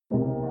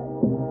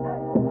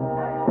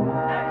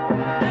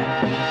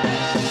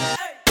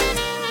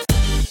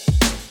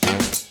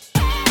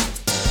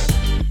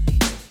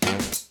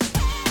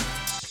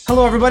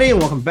Hello, everybody, and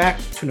welcome back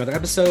to another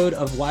episode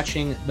of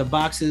Watching the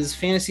Boxes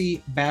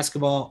Fantasy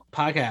Basketball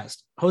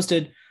Podcast,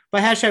 hosted by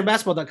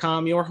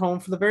 #basketball.com, your home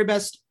for the very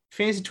best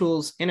fantasy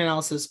tools and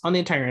analysis on the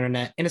entire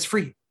internet, and it's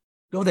free.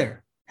 Go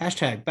there,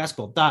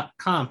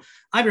 #basketball.com.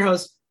 I'm your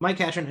host, Mike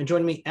Catron, and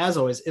joining me, as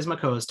always, is my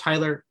co-host,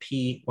 Tyler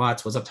P.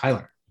 Watts. What's up,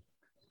 Tyler?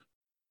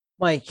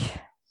 Mike,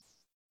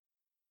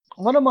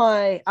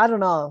 I don't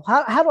know.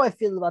 How do I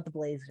feel about the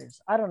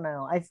Blazers? I don't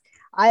know.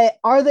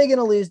 Are they going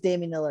to lose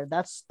Damian Lillard?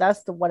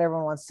 That's what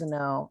everyone wants to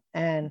know.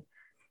 And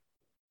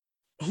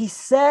he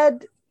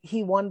said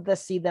he wanted to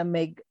see them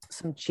make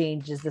some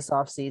changes this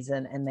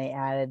offseason, and they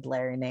added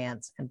Larry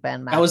Nance and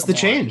Ben McLemore. That was the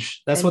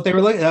change. That's what they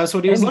were looking. That's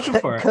what he was looking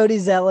for. Cody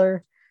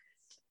Zeller.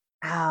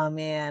 Oh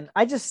man,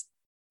 it's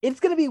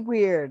going to be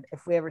weird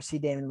if we ever see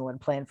Damian Lillard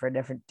playing for a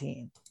different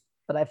team.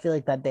 But I feel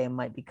like that day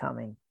might be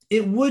coming.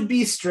 It would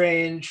be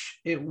strange.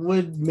 It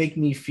would make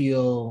me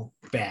feel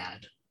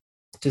bad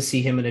to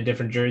see him in a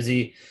different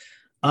jersey.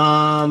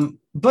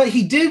 But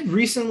he did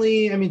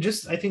recently,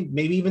 I think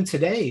maybe even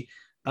today,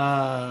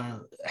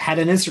 had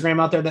an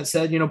Instagram out there that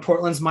said,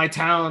 Portland's my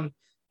town,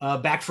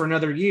 back for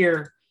another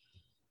year.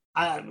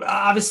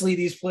 Obviously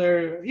these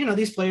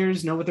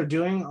players know what they're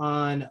doing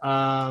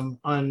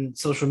on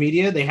social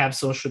media. They have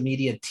social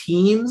media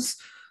teams.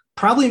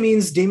 Probably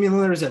means Damian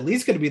Lillard is at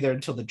least going to be there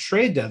until the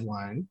trade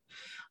deadline.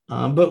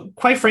 But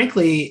quite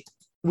frankly,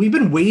 we've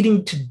been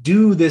waiting to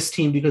do this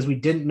team because we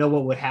didn't know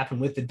what would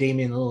happen with the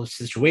Damian Lillard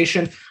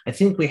situation. I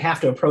think we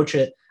have to approach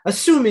it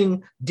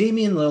assuming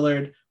Damian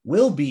Lillard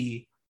will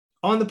be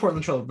on the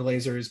Portland Trail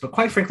Blazers, but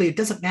quite frankly, it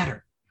doesn't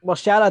matter. Well,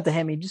 shout out to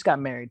him. He just got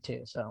married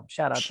too, so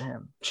shout out to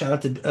him. Shout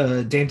out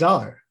to Dame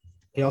Dollar.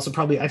 He also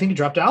I think he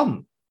dropped an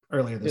album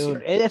earlier this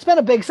year. It's been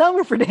a big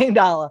summer for Dame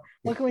Dollar.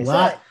 What can we say? A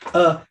lot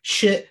of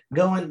shit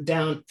going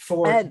down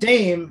for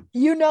Dame.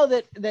 You know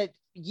that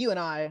you and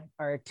I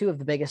are two of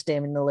the biggest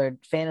Damian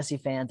Lillard fantasy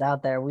fans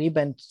out there. We've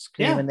been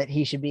screaming that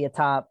he should be a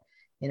top,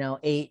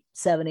 8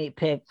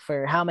 pick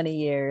for how many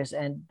years.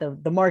 And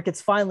the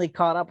market's finally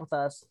caught up with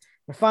us.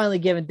 We're finally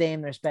giving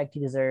Dame the respect he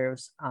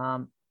deserves.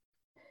 So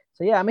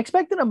yeah, I'm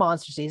expecting a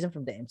monster season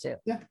from Dame too.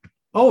 Yeah,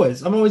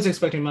 always. I'm always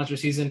expecting a monster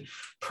season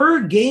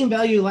per game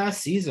value last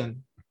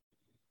season.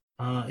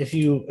 If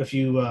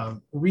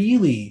you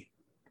really,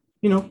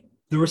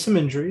 there were some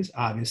injuries,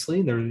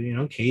 obviously there,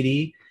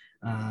 KD,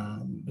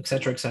 et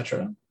cetera.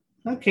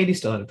 KD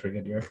still had a pretty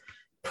good year.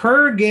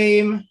 Per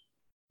game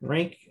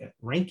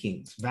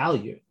rankings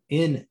value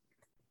in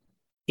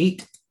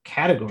 8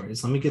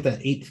 categories. Let me get that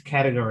 8th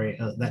category,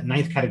 that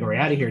 9th category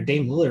out of here.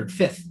 Dame Lillard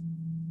 5th.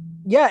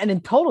 Yeah, and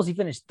in totals he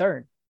finished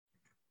 3rd.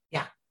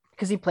 Yeah,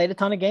 because he played a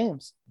ton of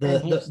games. The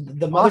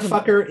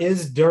motherfucker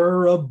is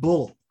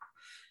durable.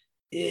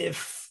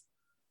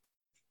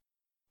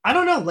 I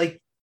don't know,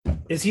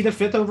 is he the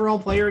 5th overall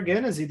player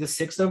again? Is he the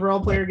 6th overall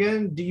player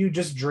again? Do you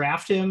just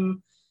draft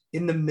him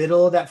in the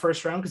middle of that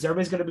first round? Because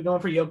everybody's going to be going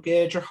for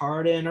Jokic or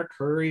Harden or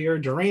Curry or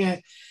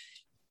Durant.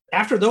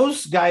 After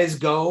those guys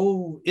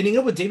go, ending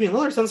up with Damian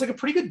Lillard sounds like a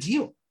pretty good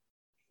deal.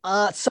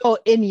 So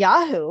in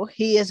Yahoo,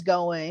 he is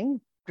going,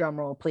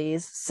 drumroll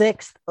please,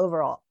 6th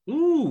overall.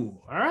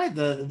 Ooh, all right.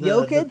 The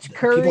Jokic,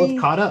 Curry, people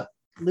have caught up.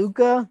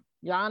 Luka,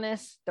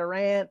 Giannis,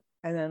 Durant,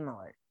 and then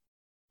Lillard.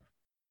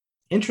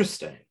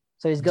 Interesting.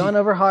 So he's going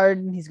over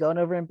Harden. He's going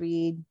over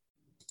Embiid.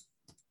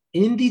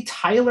 In the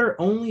Tyler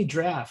only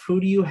draft,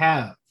 who do you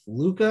have?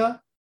 Luka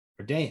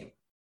or Dame?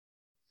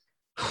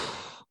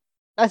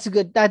 That's a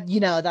good,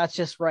 that's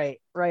just right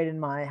in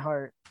my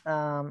heart.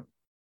 Yeah.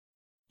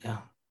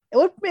 It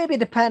would maybe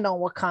depend on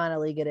what kind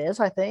of league it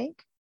is, I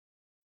think.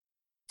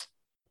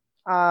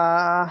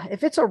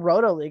 If it's a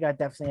Roto league, I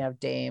definitely have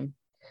Dame.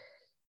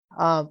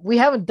 We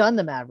haven't done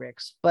the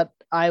Mavericks, but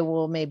I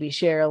will maybe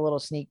share a little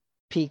sneak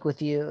peek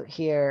with you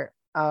here.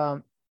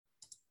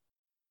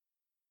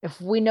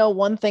 If we know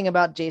one thing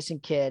about Jason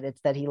Kidd,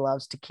 it's that he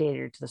loves to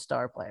cater to the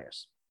star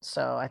players.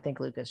 So I think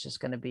Luka's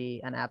just going to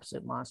be an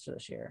absolute monster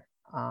this year.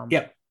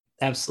 Yep,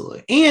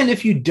 absolutely. And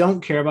if you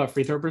don't care about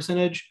free throw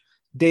percentage,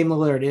 Dame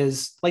Lillard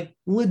is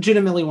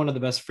legitimately one of the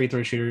best free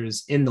throw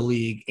shooters in the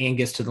league and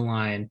gets to the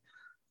line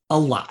a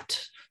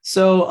lot.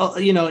 So,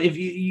 if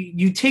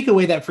you take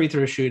away that free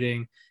throw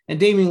shooting, and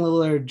Damian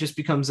Lillard just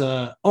becomes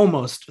a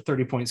almost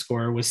 30-point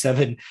scorer with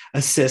 7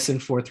 assists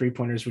and 4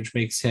 3-pointers, which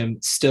makes him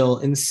still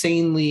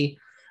insanely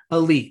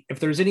elite. If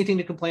there's anything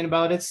to complain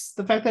about, it's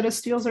the fact that his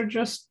steals are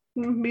just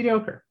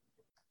mediocre.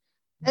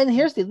 And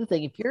here's the other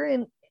thing.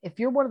 If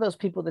you're one of those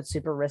people that's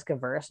super risk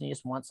averse and you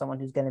just want someone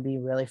who's going to be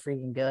really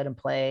freaking good and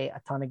play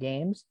a ton of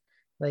games,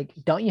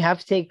 don't you have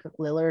to take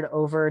Lillard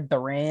over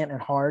Durant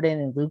and Harden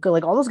and Luka?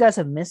 All those guys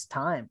have missed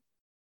time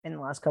in the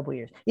last couple of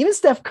years. Even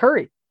Steph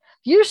Curry.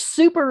 You're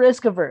super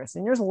risk averse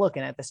and you're just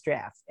looking at this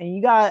draft and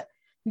you got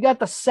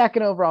the 2nd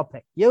overall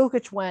pick.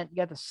 Jokic went, you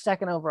got the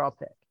 2nd overall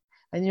pick.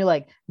 And you're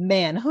like,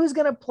 man, who's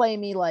going to play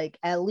me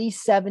at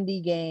least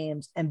 70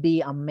 games and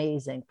be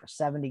amazing for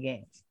 70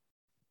 games?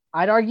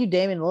 I'd argue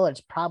Damian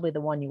Lillard's probably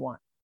the one you want.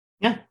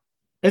 Yeah,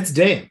 it's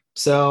Dame.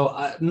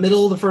 So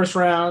middle of the first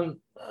round,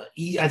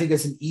 I think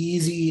it's an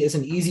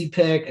easy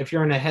pick. If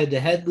you're in a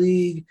head-to-head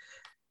league,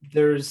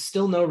 there's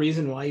still no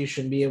reason why you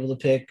shouldn't be able to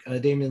pick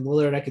Damian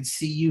Lillard. I could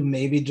see you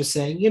maybe just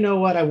saying, you know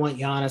what, I want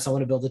Giannis. I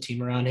want to build a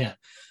team around him.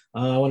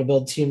 I want to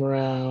build a team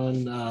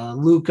around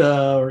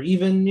Luka, or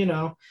even,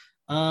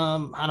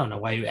 I don't know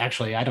why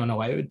I don't know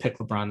why you would pick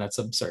LeBron. That's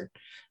absurd.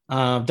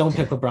 Don't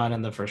pick LeBron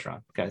in the first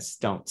round, guys.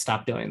 Don't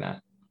stop doing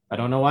that. I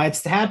don't know why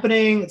it's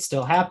happening. It's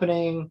still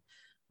happening.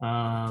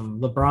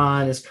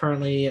 LeBron is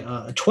currently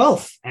a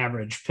 12th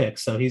average pick,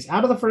 so he's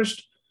out of the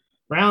first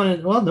round.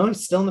 And well, no,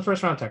 he's still in the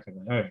first round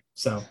technically. All right,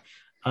 so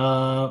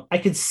I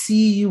could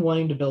see you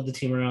wanting to build the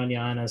team around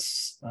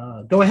Giannis.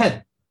 Go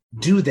ahead,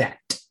 do that.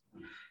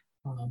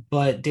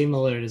 But Dame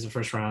Lillard is a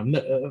first round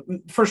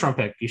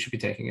pick. You should be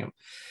taking him.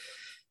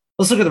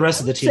 Let's look at the rest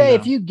of the team. Say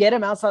if you get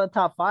him outside the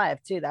top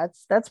 5 too,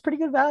 that's pretty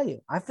good value.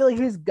 I feel like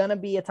he's gonna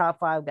be a top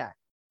 5 guy.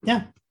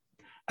 Yeah,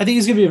 I think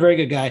he's gonna be a very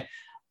good guy.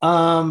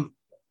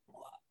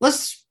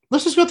 Let's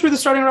just go through the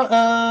starting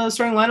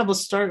lineup.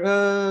 Let's start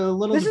a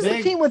little. This is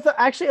a team with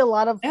actually a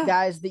lot of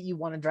guys that you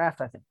want to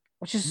draft, I think,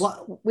 which is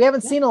we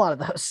haven't seen a lot of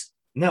those.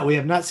 No, we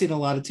have not seen a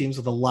lot of teams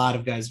with a lot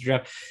of guys to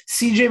draft.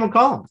 CJ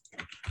McCollum.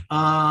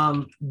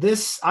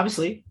 This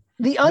obviously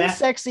the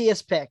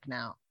unsexiest pick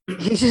now.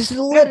 He just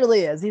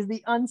literally is. He's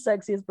the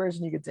unsexiest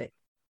person you could take.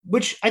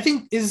 Which I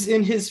think is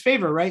in his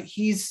favor, right?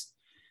 His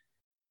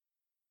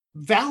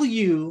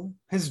value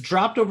has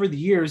dropped over the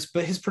years,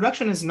 but his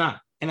production has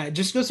not. And it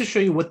just goes to show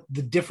you what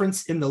the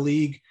difference in the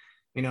league,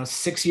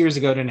 6 years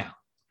ago to now.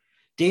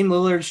 Dame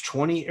Lillard's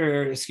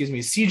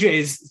CJ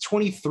is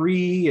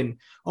 23 and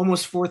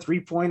almost 4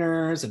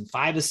 3-pointers and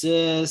 5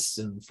 assists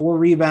and 4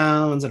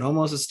 rebounds and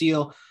almost a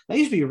steal. That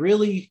used to be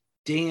really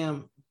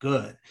damn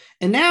good.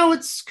 And now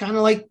it's kind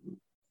of like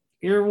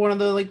you're one of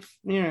the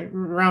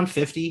around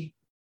 50.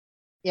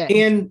 Yeah.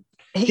 And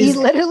he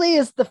literally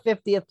is the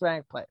 50th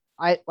ranked player.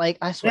 I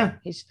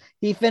swear. Yeah.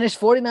 He finished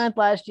 49th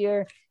last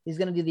year. He's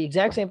going to do the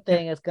exact same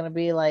thing. It's going to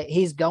be like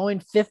he's going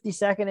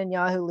 52nd in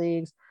Yahoo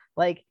leagues.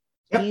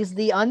 He's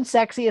the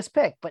unsexiest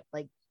pick, but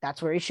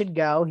that's where he should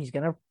go. He's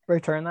going to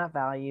return that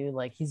value.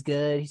 He's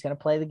good. He's going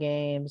to play the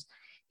games.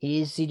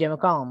 He's CJ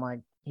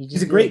McCollum.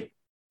 He's a great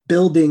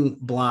building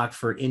block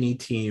for any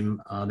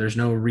team. There's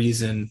no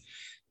reason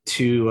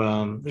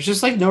to there's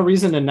just no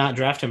reason to not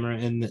draft him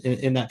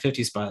in that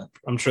 50 spot.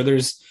 I'm sure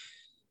there's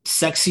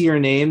sexier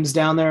names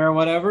down there or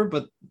whatever,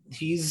 but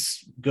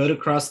he's good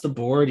across the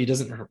board. He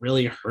doesn't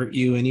really hurt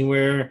you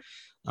anywhere.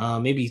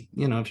 Maybe,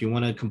 if you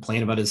want to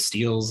complain about his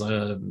steals,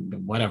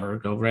 whatever,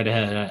 go right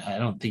ahead. I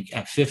don't think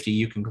at 50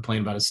 you can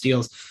complain about his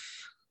steals.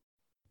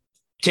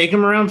 Take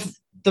him around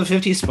the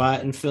 50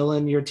 spot and fill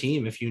in your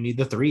team if you need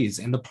the threes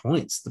and the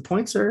points. The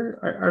points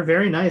are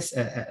very nice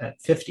at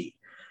 50.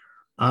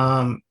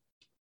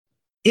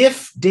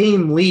 If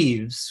Dame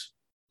leaves,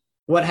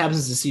 what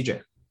happens to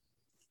CJ?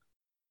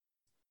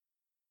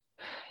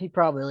 He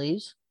probably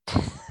leaves.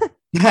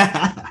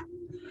 Yeah,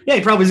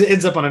 he probably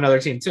ends up on another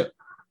team too.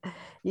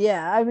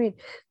 Yeah, I mean,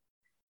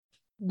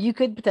 you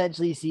could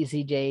potentially see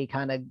CJ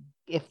kind of,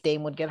 if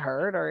Dame would get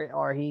hurt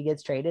or he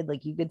gets traded,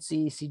 you could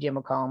see CJ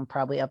McCollum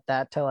probably up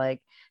that to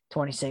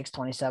 26,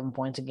 27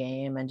 points a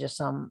game and just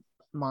some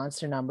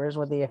monster numbers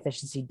where the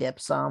efficiency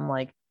dips some.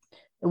 It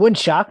wouldn't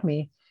shock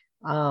me.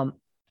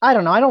 I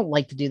don't know. I don't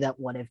like to do that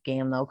what if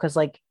game though, because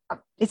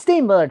it's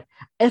Dame Lillard.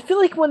 I feel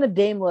like when the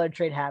Dame Lillard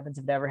trade happens,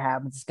 if it ever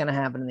happens, it's going to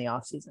happen in the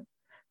offseason.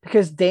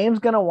 Because Dame's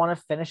going to want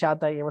to finish out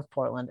that year with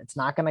Portland.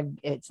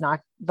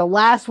 The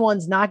last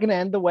one's not going to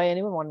end the way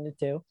anyone wanted it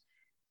to.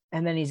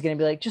 And then he's going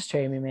to be just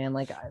trade me, man.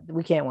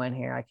 We can't win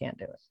here. I can't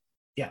do it.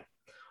 Yeah.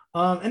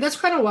 And that's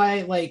kind of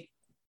why,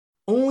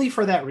 only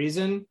for that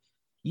reason,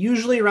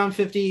 usually around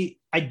 50,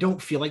 I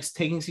don't feel like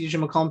taking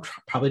CJ McCollum,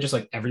 probably just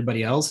like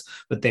everybody else,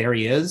 but there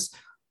he is.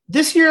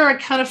 This year, I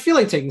kind of feel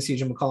like taking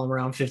CJ McCollum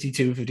around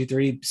 52,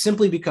 53,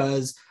 simply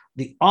because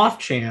the off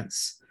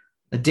chance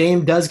the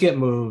Dame does get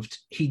moved,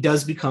 he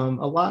does become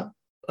a lot.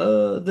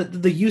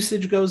 The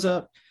usage goes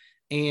up,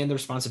 and the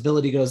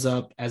responsibility goes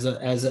up as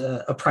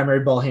a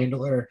primary ball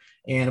handler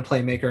and a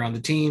playmaker on the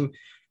team.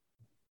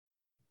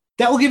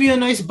 That will give you a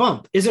nice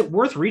bump. Is it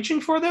worth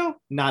reaching for though?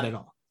 Not at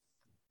all.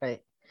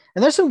 Right.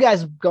 And there's some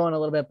guys going a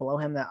little bit below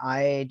him that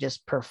I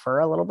just prefer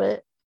a little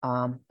bit.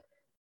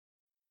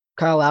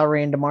 Kyle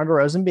Lowry and DeMar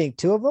DeRozan being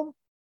two of them.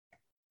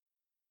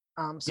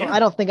 I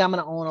don't think I'm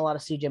going to own a lot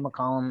of CJ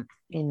McCollum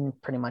in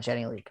pretty much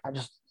any league. I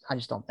just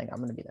don't think I'm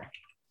going to be there.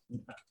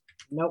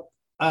 Nope.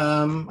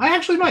 I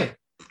actually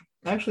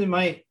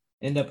might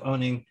end up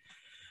owning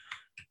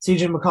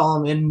CJ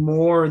McCollum in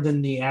more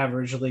than the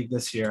average league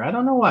this year. I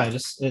don't know why.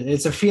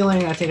 It's a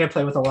feeling. I think I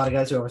play with a lot of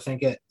guys who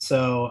overthink it.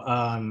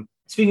 So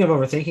speaking of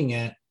overthinking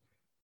it,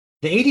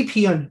 the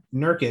ADP on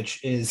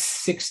Nurkic is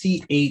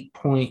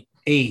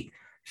 68.8.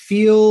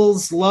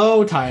 Feels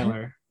low,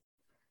 Tyler.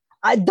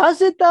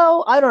 Does it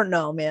though? I don't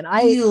know, man.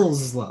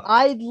 Feels low.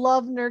 I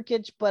love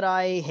Nurkic, but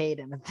I hate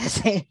him at the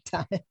same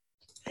time.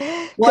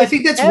 Well, I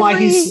think that's why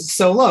he's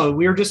so low.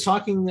 We were just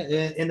talking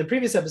in the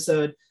previous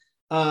episode,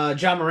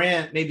 Ja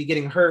Morant may be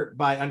getting hurt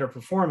by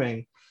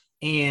underperforming,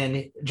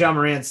 and Ja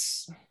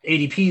Morant's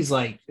ADP is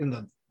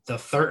in the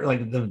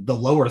the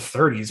lower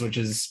 30s, which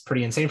is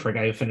pretty insane for a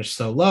guy who finished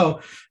so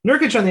low.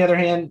 Nurkic, on the other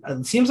hand,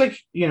 it seems like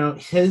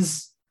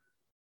his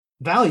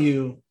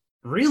value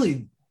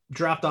really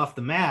dropped off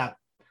the map.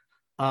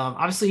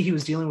 Obviously, he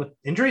was dealing with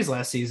injuries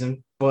last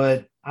season,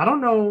 but I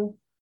don't know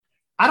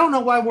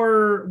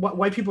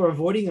why people are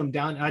avoiding him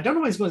down. I don't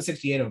know why he's going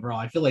 68 overall.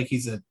 I feel like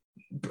he's a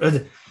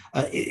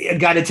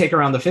guy to take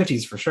around the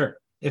 50s for sure,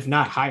 if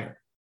not higher.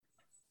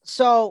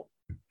 So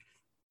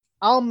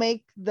I'll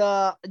make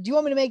do you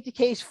want me to make the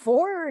case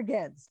for or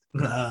against?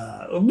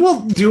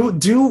 Well,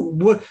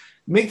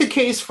 make the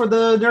case for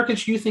the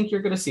Nurkic you think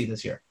you're going to see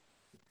this year.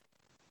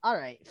 All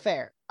right,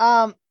 fair.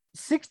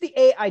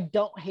 68, I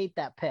don't hate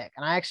that pick,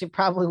 and I actually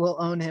probably will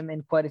own him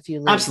in quite a few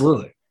leagues.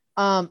 Absolutely.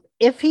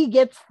 If he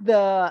gets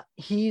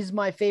he's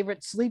my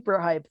favorite sleeper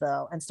hype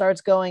though, and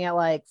starts going at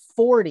like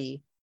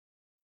 40,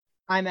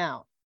 I'm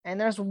out. And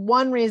there's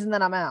one reason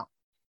that I'm out.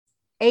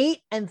 8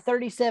 and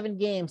 37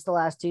 games the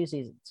last 2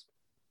 seasons.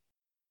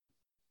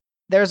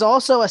 There's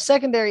also a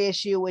secondary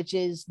issue, which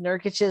is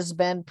Nurkic has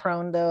been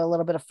prone to a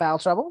little bit of foul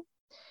trouble.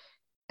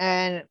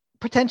 And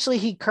potentially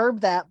he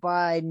curbed that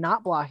by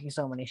not blocking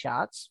so many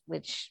shots,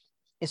 which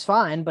is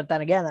fine. But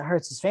then again, that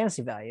hurts his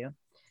fantasy value.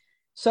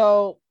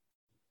 So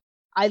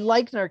I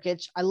like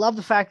Nurkic. I love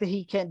the fact that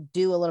he can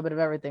do a little bit of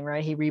everything,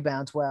 right? He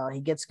rebounds well.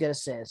 He gets good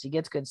assists. He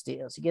gets good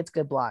steals. He gets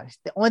good blocks.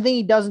 The only thing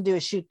he doesn't do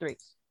is shoot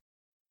threes.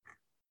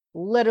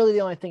 Literally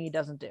the only thing he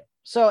doesn't do.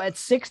 So at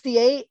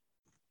 68,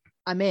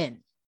 I'm in.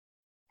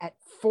 At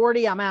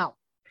 40, I'm out.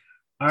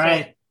 All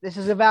right. This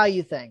is a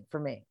value thing for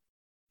me.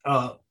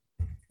 I'm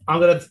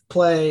going to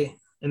play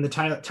in the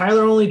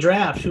Tyler only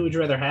draft. Who would you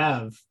rather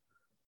have?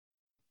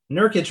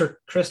 Nurkic or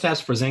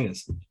Kristaps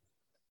Porzingis?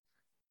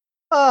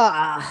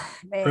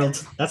 Man.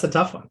 That's a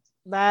tough one.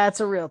 That's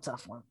a real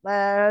tough one.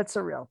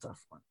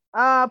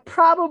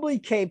 Probably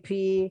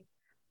KP,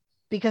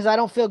 because I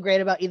don't feel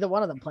great about either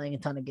one of them playing a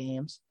ton of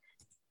games.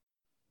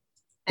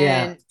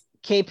 And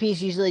KP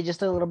is usually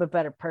just a little bit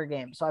better per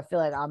game. So I feel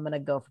like I'm going to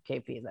go for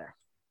KP there.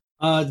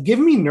 Give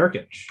me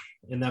Nurkic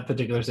in that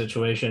particular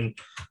situation.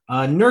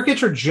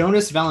 Nurkic or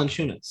Jonas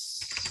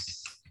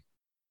Valanciunas?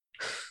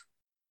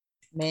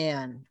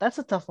 Man, that's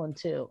a tough one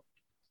too.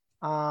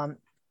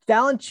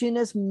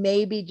 Valanciunas,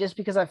 maybe just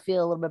because I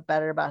feel a little bit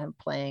better about him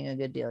playing a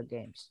good deal of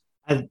games.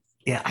 I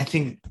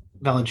think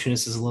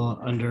Valanciunas is a little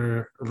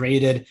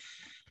underrated.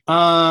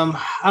 I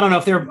don't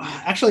know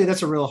if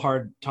that's a real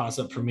hard toss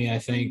up for me. I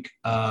think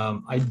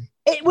I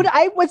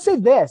would say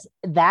this,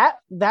 that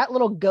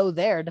little go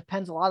there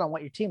depends a lot on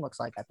what your team looks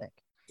like. I think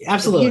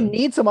absolutely. If you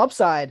need some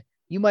upside,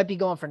 you might be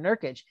going for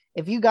Nurkic.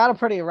 If you got a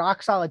pretty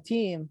rock solid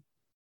team,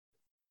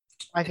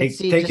 I could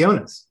take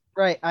Jonas.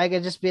 Right. I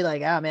could just be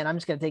like, man, I'm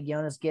just going to take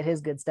Jonas, get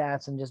his good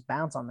stats, and just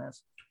bounce on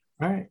this.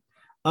 All right.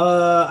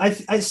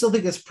 I still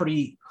think it's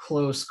pretty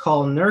close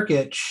call.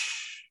 Nurkic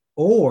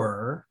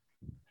or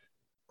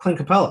Clint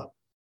Capella.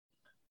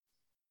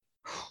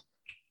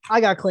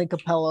 I got Clint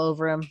Capella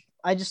over him.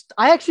 I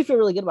actually feel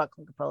really good about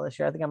Clint Capella this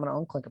year. I think I'm going to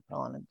own Clint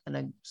Capella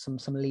in some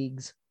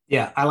leagues.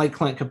 Yeah, I like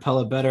Clint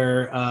Capella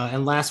better.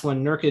 And last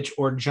one, Nurkic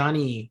or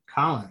Johnny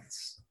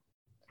Collins.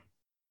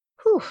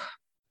 Whew.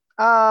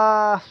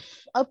 I'll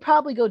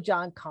probably go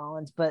John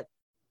Collins, but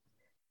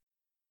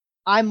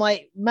I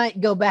might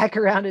go back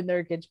around to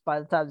Nurkic by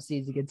the time the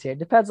season gets here.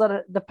 Depends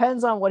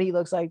on what he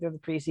looks like through the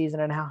preseason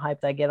and how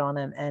hyped I get on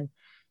him. And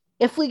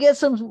if we get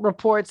some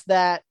reports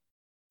that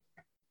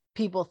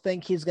people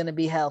think he's going to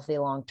be healthy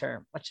long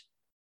term, which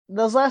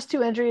those last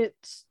 2 injuries,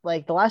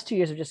 like the last 2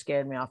 years, have just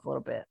scared me off a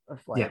little bit.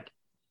 Of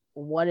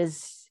what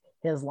is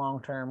his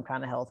long term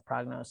kind of health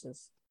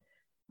prognosis?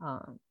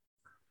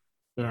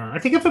 I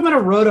think if I'm in a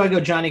roto, I go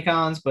Johnny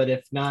Collins, but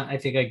if not, I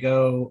think I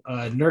go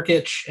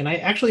Nurkic, and I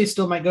actually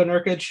still might go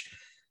Nurkic.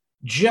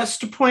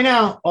 Just to point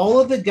out, all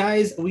of the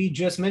guys we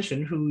just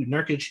mentioned, who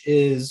Nurkic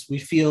is, we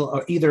feel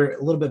are either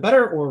a little bit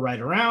better or right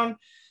around.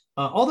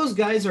 All those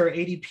guys are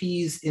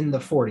ADPs in the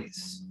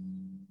 40s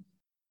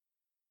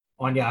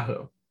on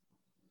Yahoo,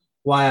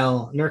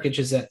 while Nurkic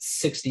is at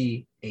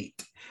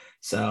 68.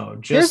 So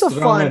just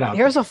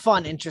here's a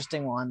fun,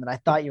 interesting one that I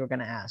thought you were going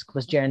to ask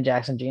was Jaren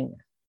Jackson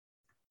Jr.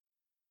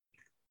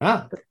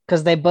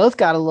 Because they both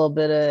got a little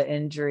bit of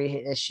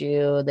injury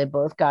issue. They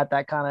both got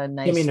that kind of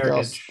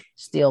nice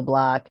steel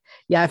block.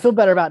 Yeah, I feel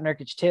better about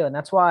Nurkic too. And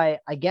that's why,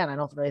 again, I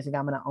don't really think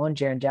I'm going to own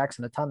Jaren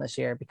Jackson a ton this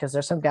year, because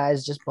there's some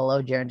guys just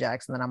below Jaren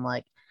Jackson that I'm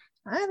like,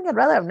 I think I'd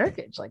rather have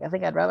Nurkic. Like, I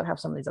think I'd rather have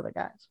some of these other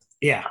guys.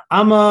 Yeah,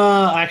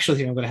 I actually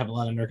think I'm going to have a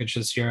lot of Nurkic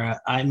this year.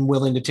 I'm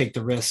willing to take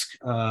the risk.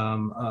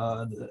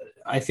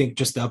 I think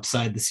just the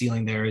upside, the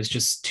ceiling there is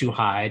just too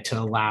high to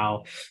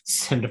allow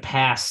him to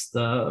pass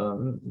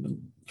the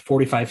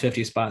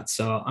 45-50 spots.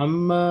 So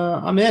I'm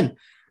in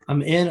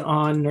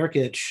on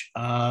Nurkic.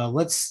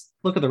 Let's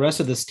look at the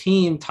rest of this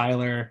team,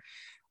 Tyler.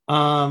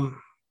 Are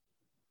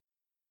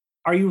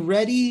you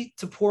ready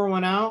to pour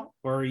one out,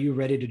 or are you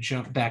ready to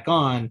jump back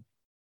on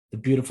the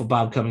beautiful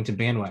Bob Covington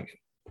bandwagon?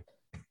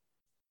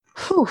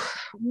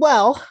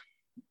 Well,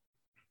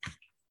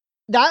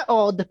 that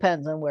all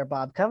depends on where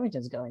Bob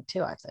Covington's going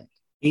too, I think.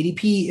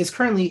 ADP is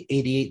currently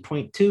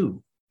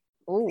 88.2.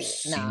 Oh,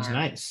 Seems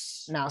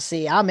nice. now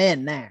see, I'm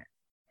in there.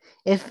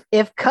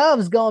 If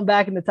Cubs going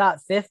back in the top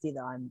 50,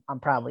 though, I'm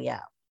probably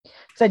out.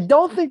 Because I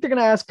don't think they're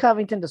going to ask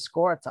Covington to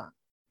score a ton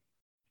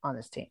on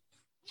this team.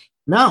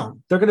 No,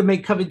 they're going to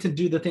make Covington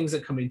do the things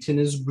that Covington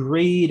is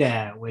great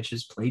at, which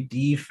is play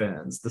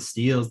defense, the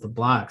steals, the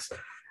blocks,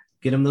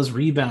 get him those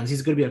rebounds.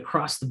 He's going to be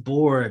across the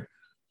board.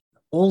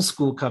 Old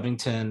school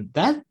Covington.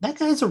 That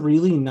guy's a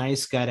really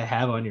nice guy to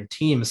have on your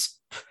team.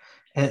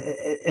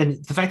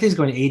 And the fact that he's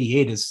going to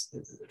 88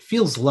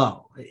 feels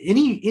low.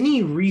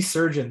 Any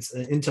resurgence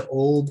into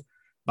old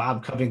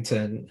Bob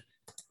Covington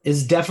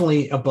is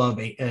definitely above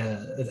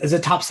as a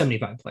top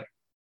 75 player.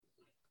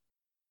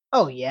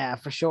 Oh, yeah,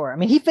 for sure. I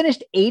mean, he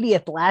finished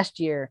 80th last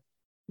year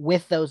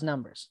with those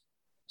numbers.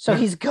 So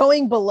he's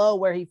going below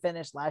where he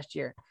finished last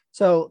year.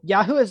 So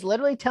Yahoo is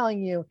literally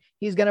telling you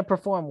he's going to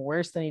perform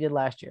worse than he did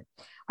last year.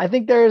 I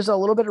think there's a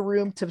little bit of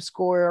room to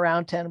score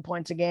around 10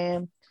 points a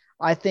game.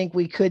 I think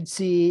we could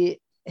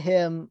see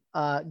him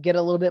get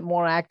a little bit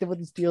more active with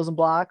the steals and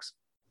blocks.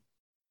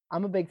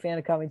 I'm a big fan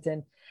of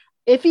Covington.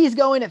 If he's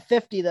going at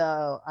 50,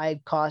 though,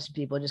 I caution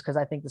people just because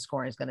I think the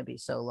scoring is going to be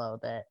so low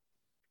that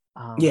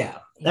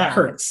that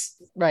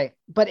hurts. Right.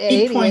 But at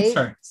 8 points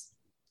hurts.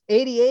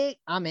 88,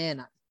 I'm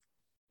in.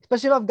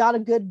 Especially if I've got a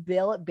good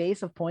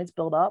base of points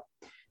built up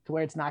to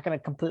where it's not going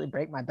to completely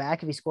break my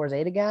back if he scores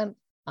 8 again.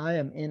 I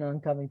am in on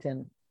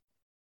Covington.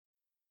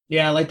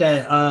 Yeah, I like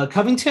that.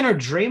 Covington or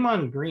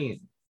Draymond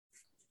Green?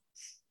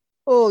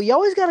 Oh, you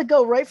always got to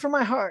go right for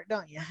my heart,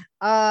 don't you?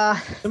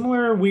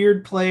 Similar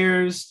weird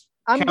players.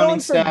 I'm going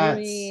for stats.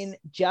 Green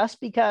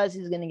just because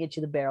he's going to get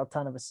you the barrel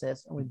ton of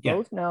assists. And we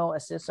both know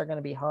assists are going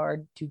to be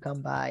hard to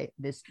come by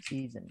this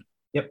season.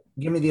 Yep.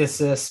 Give me the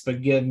assists,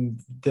 but give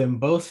them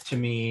both to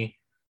me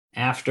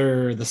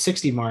after the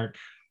 60 mark,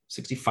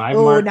 65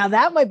 mark. Oh, now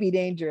that might be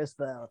dangerous,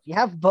 though. You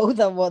have both of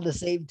them on the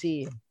same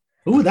team.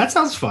 Ooh, that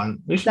sounds fun.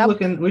 We should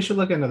look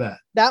into that.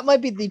 That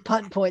might be the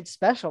punt point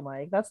special,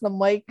 Mike. That's the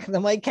Mike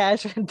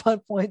Cashman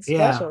punt point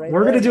special. Right,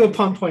 we're going to do a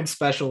punt point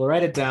special.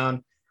 Write it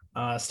down.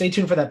 Stay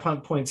tuned for that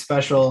punt point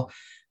special.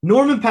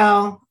 Norman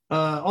Powell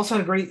also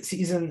had a great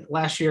season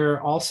last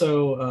year.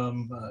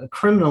 Also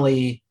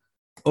criminally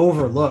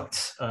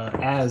overlooked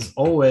as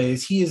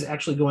always. He is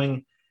actually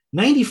going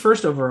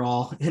 91st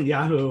overall in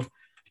Yahoo.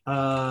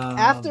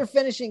 After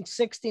finishing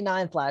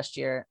 69th last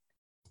year.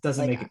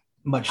 Doesn't make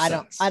much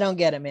sense. I don't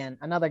get it, man.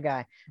 Another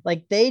guy.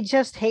 Like, they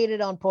just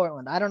hated on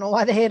Portland. I don't know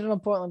why they hated on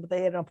Portland, but they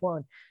hated on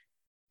Portland.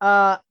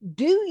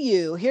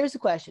 Here's the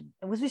question,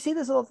 and we see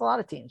this with a lot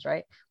of teams,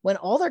 right? When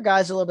all their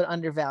guys are a little bit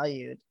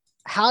undervalued,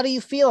 how do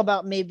you feel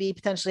about maybe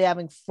potentially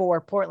having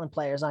 4 Portland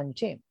players on your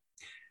team?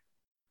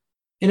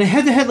 In a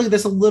head-to-head league,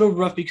 that's a little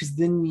rough because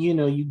then,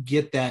 you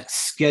get that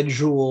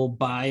schedule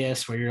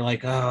bias where you're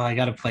like, oh, I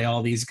got to play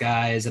all these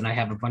guys and I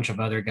have a bunch of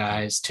other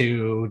guys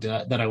too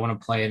that I want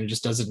to play, and it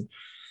just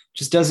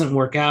doesn't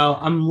work out.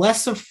 I'm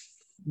less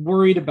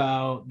worried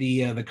about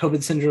the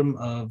COVID syndrome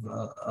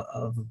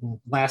of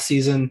last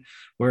season,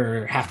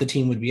 where half the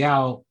team would be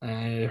out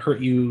and hurt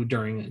you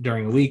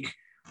during a week.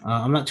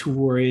 I'm not too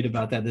worried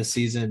about that this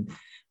season.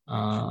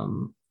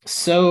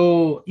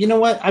 So you know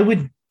what? I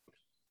would,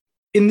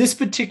 in this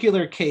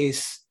particular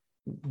case,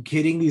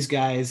 getting these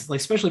guys, like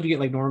especially if you get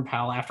like Norman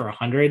Powell after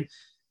 100,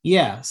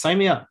 yeah, sign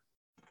me up.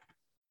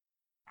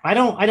 I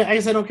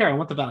guess I don't care. I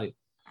want the value.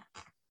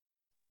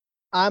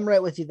 I'm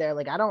right with you there.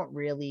 Like, I don't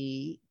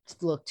really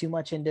look too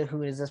much into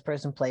who does this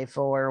person play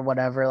for or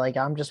whatever. Like,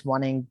 I'm just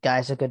wanting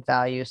guys at good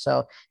value.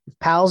 So if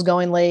Powell's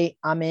going late,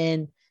 I'm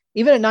in.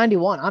 Even at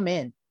 91, I'm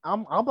in.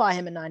 I'll buy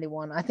him at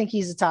 91. I think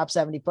he's a top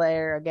 70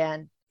 player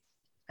again.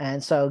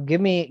 And so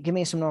give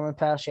me some Norman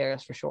Powell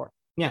shares for sure.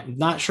 Yeah,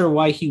 not sure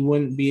why he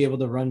wouldn't be able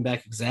to run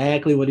back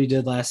exactly what he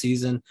did last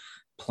season,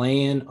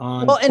 playing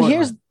on. Well, and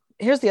Portland.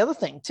 here's the other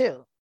thing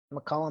too.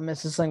 McCollum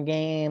misses some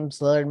games.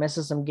 Lillard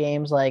misses some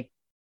games. Like,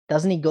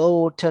 doesn't he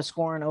go to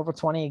scoring over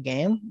 20 a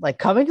game? Like,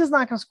 Covington's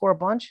not going to score a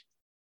bunch.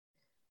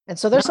 And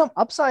so there's some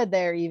upside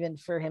there even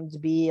for him to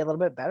be a little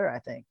bit better, I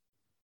think.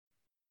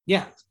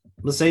 Yeah.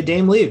 Let's say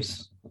Dame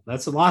leaves.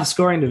 That's a lot of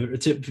scoring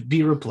to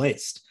be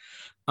replaced.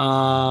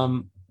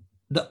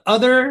 The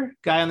other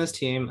guy on this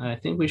team I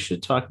think we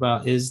should talk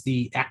about is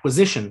the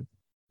acquisition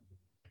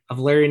of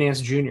Larry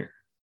Nance Jr.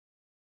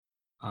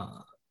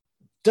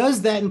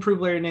 Does that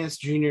improve Larry Nance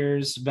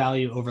Jr.'s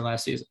value over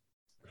last season?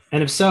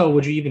 And if so,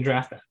 would you even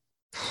draft that?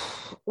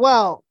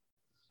 Well,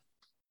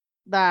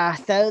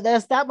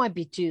 that might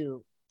be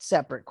 2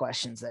 separate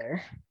questions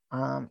there.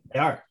 They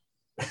are.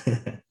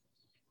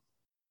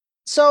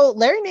 So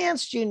Larry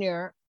Nance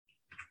Jr.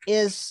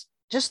 is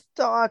just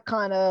a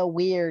kind of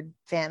weird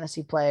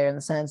fantasy player in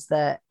the sense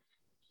that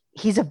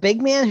he's a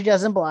big man who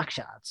doesn't block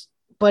shots,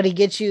 but he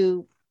gets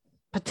you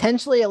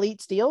potentially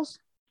elite steals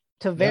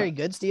to very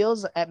good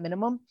steals at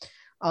minimum.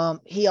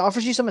 He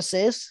offers you some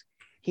assists.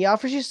 He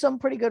offers you some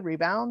pretty good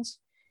rebounds.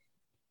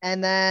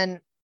 And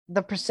then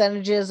the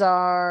percentages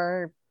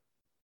are,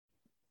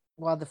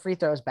 well, the free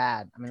throw is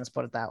bad. I mean, let's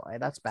put it that way.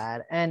 That's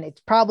bad. And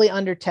it's probably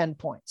under 10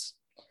 points.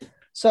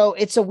 So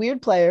it's a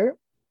weird player.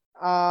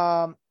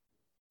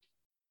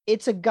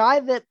 It's a guy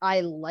that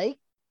I like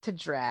to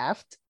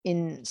draft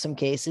in some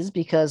cases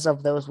because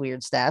of those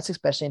weird stats,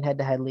 especially in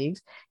head-to-head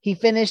leagues. He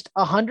finished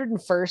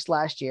 101st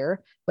last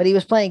year, but he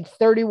was playing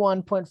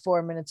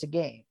 31.4 minutes a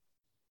game.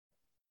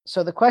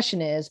 So the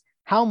question is,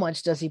 how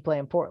much does he play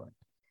in Portland?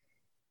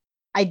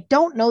 I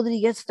don't know that he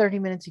gets 30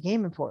 minutes a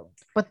game in Portland,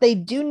 but they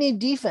do need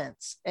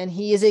defense, and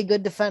he is a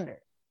good defender.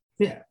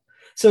 Yeah.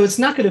 So it's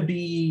not going to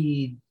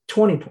be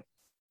 20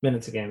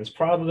 minutes a game. It's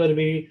probably going to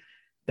be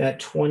that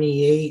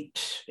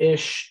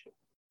 28-ish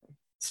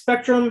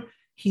spectrum.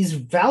 He's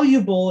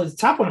valuable. It's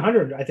top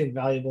 100, I think,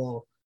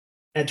 valuable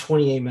at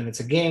 28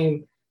 minutes a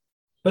game,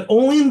 but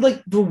only in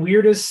like the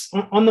weirdest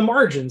on the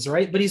margins,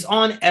 right? But he's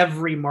on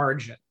every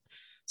margin.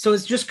 So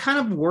it's just kind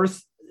of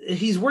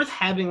he's worth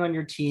having on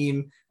your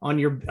team, on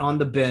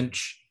the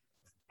bench,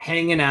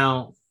 hanging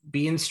out,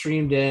 being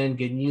streamed in,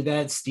 getting you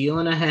that steal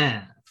and a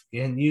half,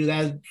 getting you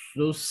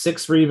those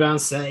 6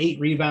 rebounds, 8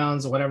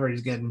 rebounds, whatever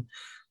he's getting.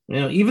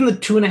 Even the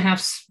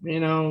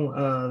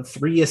 2.5,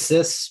 3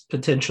 assists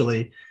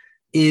potentially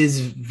is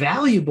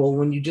valuable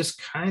when you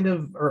just kind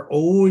of are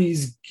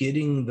always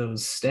getting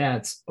those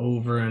stats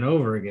over and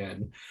over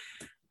again.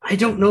 I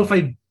don't know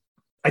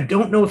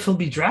if he'll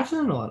be drafted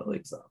in a lot of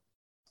leagues though.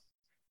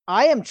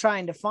 I am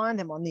trying to find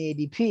him on the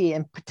ADP,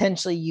 and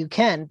potentially you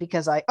can,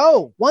 because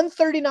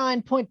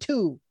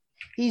 139.2.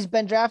 He's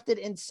been drafted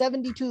in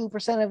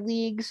 72% of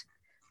leagues,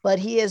 but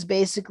he is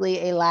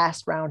basically a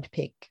last round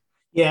pick.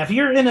 Yeah, if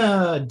you're in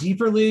a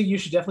deeper league, you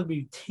should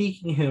definitely be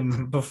taking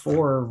him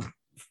before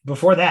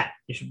that.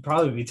 You should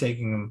probably be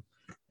taking him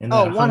in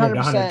that 100 to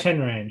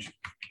 110 range.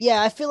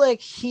 Yeah, I feel like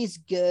he's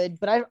good,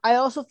 but I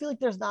also feel like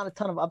there's not a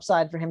ton of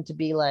upside for him to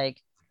be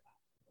like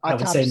a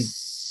top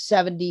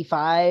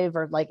 75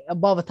 or like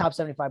above a top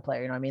 75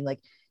 player. You know what I mean? Like,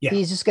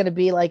 he's just going to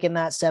be like in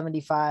that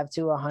 75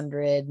 to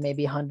 100,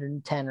 maybe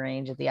 110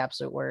 range at the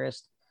absolute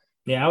worst.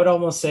 Yeah, I would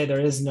almost say there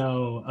is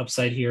no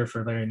upside here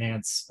for Larry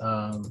Nance.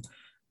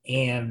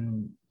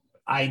 And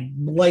I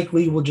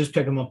likely will just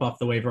pick him up off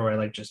the waiver wire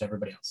like just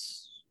everybody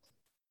else.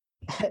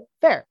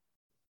 Fair.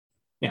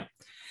 Yeah. Is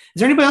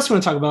there anybody else you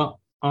want to talk about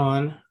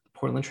on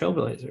Portland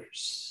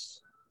Trailblazers?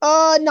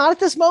 Not at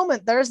this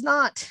moment. There's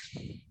not.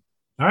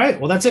 All right.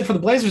 Well, that's it for the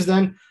Blazers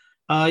then.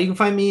 You can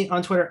find me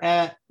on Twitter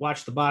at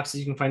Watch the Boxes.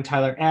 You can find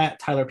Tyler at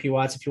Tyler P.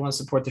 Watts. If you want to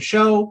support the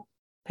show,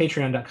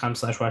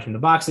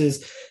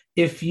 patreon.com/watchingtheboxes.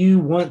 If you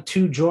want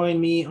to join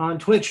me on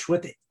Twitch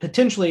with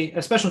potentially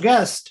a special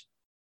guest,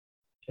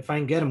 if I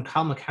can get him,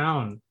 Kyle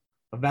McCown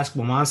of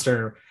Basketball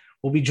Monster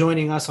will be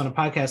joining us on a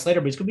podcast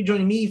later, but he's going to be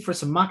joining me for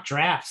some mock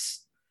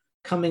drafts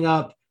coming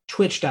up,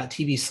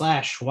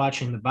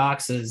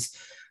 twitch.tv/watchingtheboxes.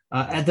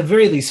 At the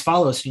very least,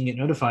 follow so you can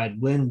get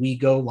notified when we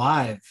go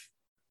live.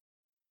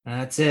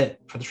 That's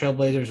it for the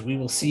Trailblazers. We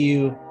will see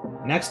you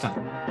next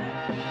time.